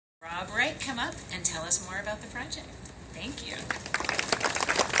Rob Wright come up and tell us more about the project. Thank you.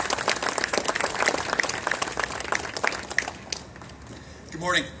 Good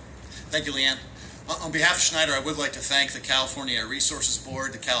morning. Thank you, Leanne. On behalf of Schneider, I would like to thank the California Air Resources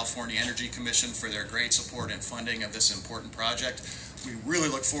Board, the California Energy Commission for their great support and funding of this important project. We really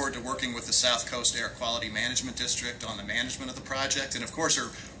look forward to working with the South Coast Air Quality Management District on the management of the project, and of course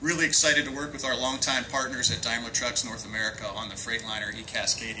are really excited to work with our longtime partners at Daimler Trucks North America on the Freightliner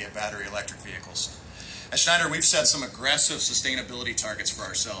eCascadia battery electric vehicles. At Schneider, we've set some aggressive sustainability targets for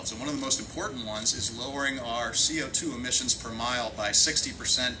ourselves, and one of the most important ones is lowering our CO2 emissions per mile by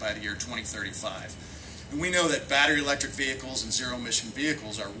 60% by the year 2035. And we know that battery electric vehicles and zero-emission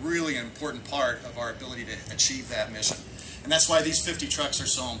vehicles are really an important part of our ability to achieve that mission. And that's why these 50 trucks are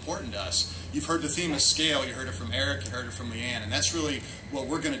so important to us. You've heard the theme of scale, you heard it from Eric, you heard it from Leanne, and that's really what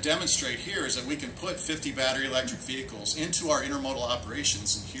we're going to demonstrate here is that we can put 50 battery electric vehicles into our intermodal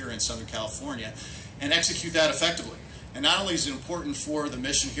operations here in Southern California and execute that effectively. And not only is it important for the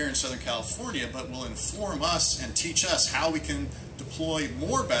mission here in Southern California, but will inform us and teach us how we can deploy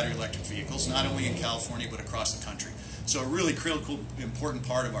more battery electric vehicles, not only in California, but across the country. So a really critical, important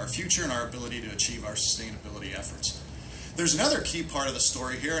part of our future and our ability to achieve our sustainability efforts. There's another key part of the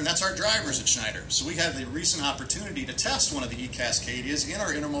story here, and that's our drivers at Schneider. So we had the recent opportunity to test one of the eCascadias in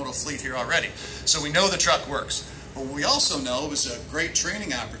our intermodal fleet here already. So we know the truck works. But what we also know is a great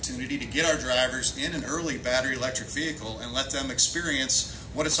training opportunity to get our drivers in an early battery electric vehicle and let them experience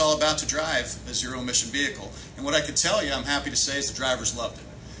what it's all about to drive a zero-emission vehicle. And what I could tell you, I'm happy to say, is the drivers loved it.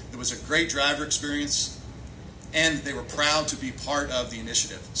 It was a great driver experience, and they were proud to be part of the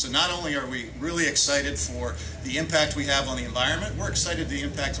initiative. So not only are we really excited for the impact we have on the environment, we're excited the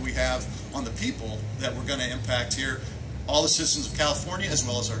impact we have on the people that we're going to impact here, all the citizens of California, as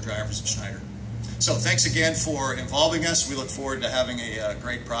well as our drivers at Schneider. So thanks again for involving us. We look forward to having a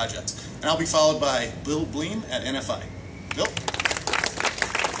great project. And I'll be followed by Bill Bleem at NFI. Bill?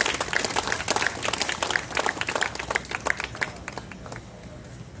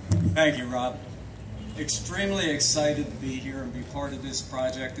 Thank you, Rob. Extremely excited to be here and be part of this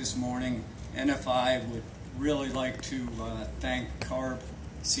project this morning. NFI would really like to thank CARB,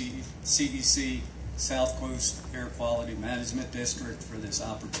 CEC, South Coast Air Quality Management District for this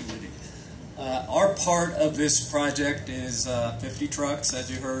opportunity. Our part of this project is 50 trucks,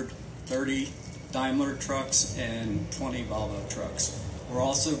 as you heard, 30 Daimler trucks and 20 Volvo trucks. We'll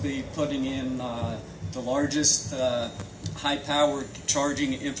also be putting in the largest high-powered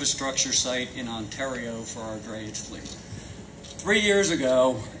charging infrastructure site in Ontario for our drayage fleet. 3 years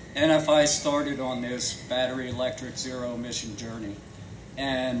ago, NFI started on this battery electric zero-emission journey,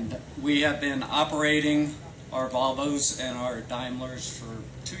 and we have been operating our Volvos and our Daimlers for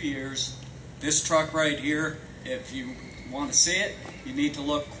 2 years. This truck right here, if you want to see it, you need to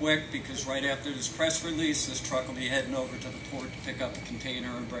look quick because right after this press release, this truck will be heading over to the port to pick up a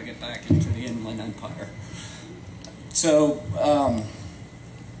container and bring it back into the Inland Empire. So,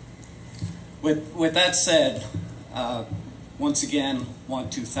 with that said, once again,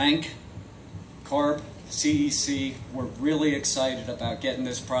 want to thank CARB, CEC. We're really excited about getting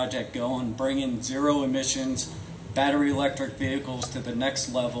this project going, bringing zero emissions battery electric vehicles to the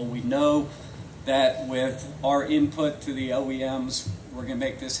next level. We know that with our input to the OEMs, we're going to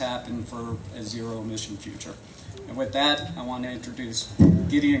make this happen for a zero-emission future. And with that, I want to introduce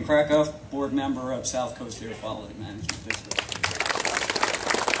Gideon Krakow, board member of South Coast Air Quality Management District.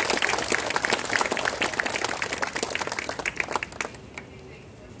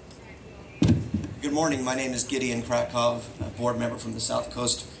 Good morning. My name is Gideon Krakow, a board member from the South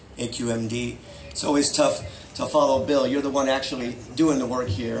Coast AQMD. It's always tough to follow Bill. You're the one actually doing the work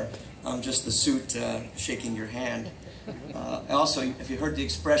here. I'm just the suit shaking your hand. Also, if you heard the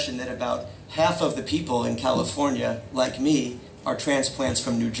expression that about half of the people in California, like me, are transplants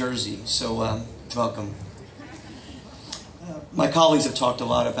from New Jersey, so welcome. My colleagues have talked a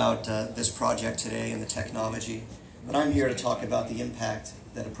lot about this project today and the technology, but I'm here to talk about the impact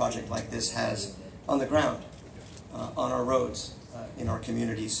that a project like this has on the ground, on our roads, in our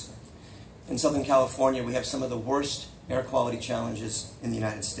communities. In Southern California, we have some of the worst air quality challenges in the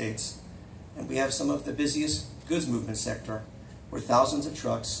United States. And we have some of the busiest goods movement sector, where thousands of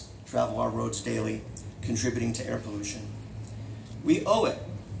trucks travel our roads daily, contributing to air pollution. We owe it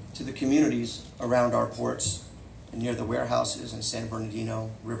to the communities around our ports and near the warehouses in San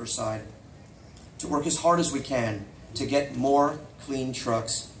Bernardino, Riverside, to work as hard as we can to get more clean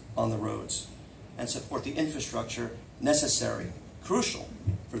trucks on the roads and support the infrastructure necessary, crucial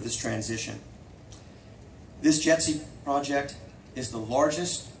for this transition. This JETSI project is the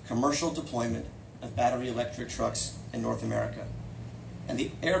largest commercial deployment of battery electric trucks in North America. And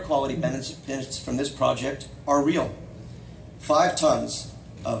the air quality benefits from this project are real. 5 tons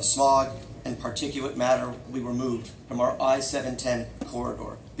of smog and particulate matter will be removed from our I-710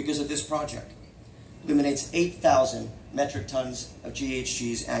 corridor because of this project. Eliminates 8,000 metric tons of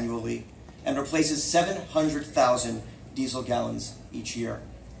GHGs annually and replaces 700,000 diesel gallons each year.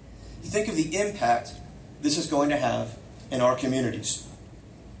 Think of the impact this is going to have in our communities.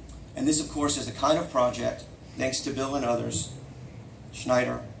 And this, of course, is the kind of project, thanks to Bill and others,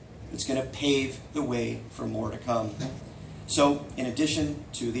 Schneider, it's going to pave the way for more to come. So, in addition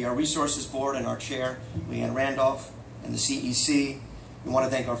to the Air Resources Board and our chair, Leanne Randolph, and the CEC, we want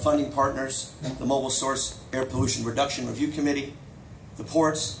to thank our funding partners, the Mobile Source Air Pollution Reduction Review Committee, the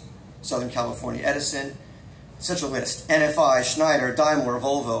ports, Southern California Edison, such a list, NFI, Schneider, Daimler,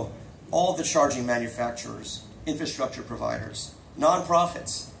 Volvo, all the charging manufacturers, infrastructure providers,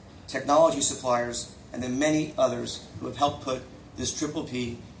 nonprofits, technology suppliers, and the many others who have helped put this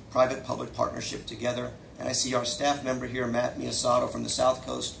P private-public partnership together. And I see our staff member here, Matt Miyasato from the South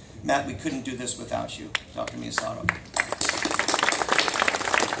Coast. Matt, we couldn't do this without you, Dr. Miyasato.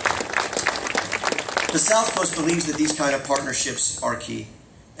 The South Coast believes that these kind of partnerships are key,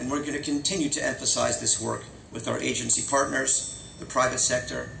 and we're going to continue to emphasize this work with our agency partners, the private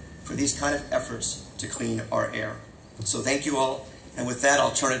sector, for these kind of efforts to clean our air. So thank you all, and with that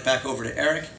I'll turn it back over to Eric,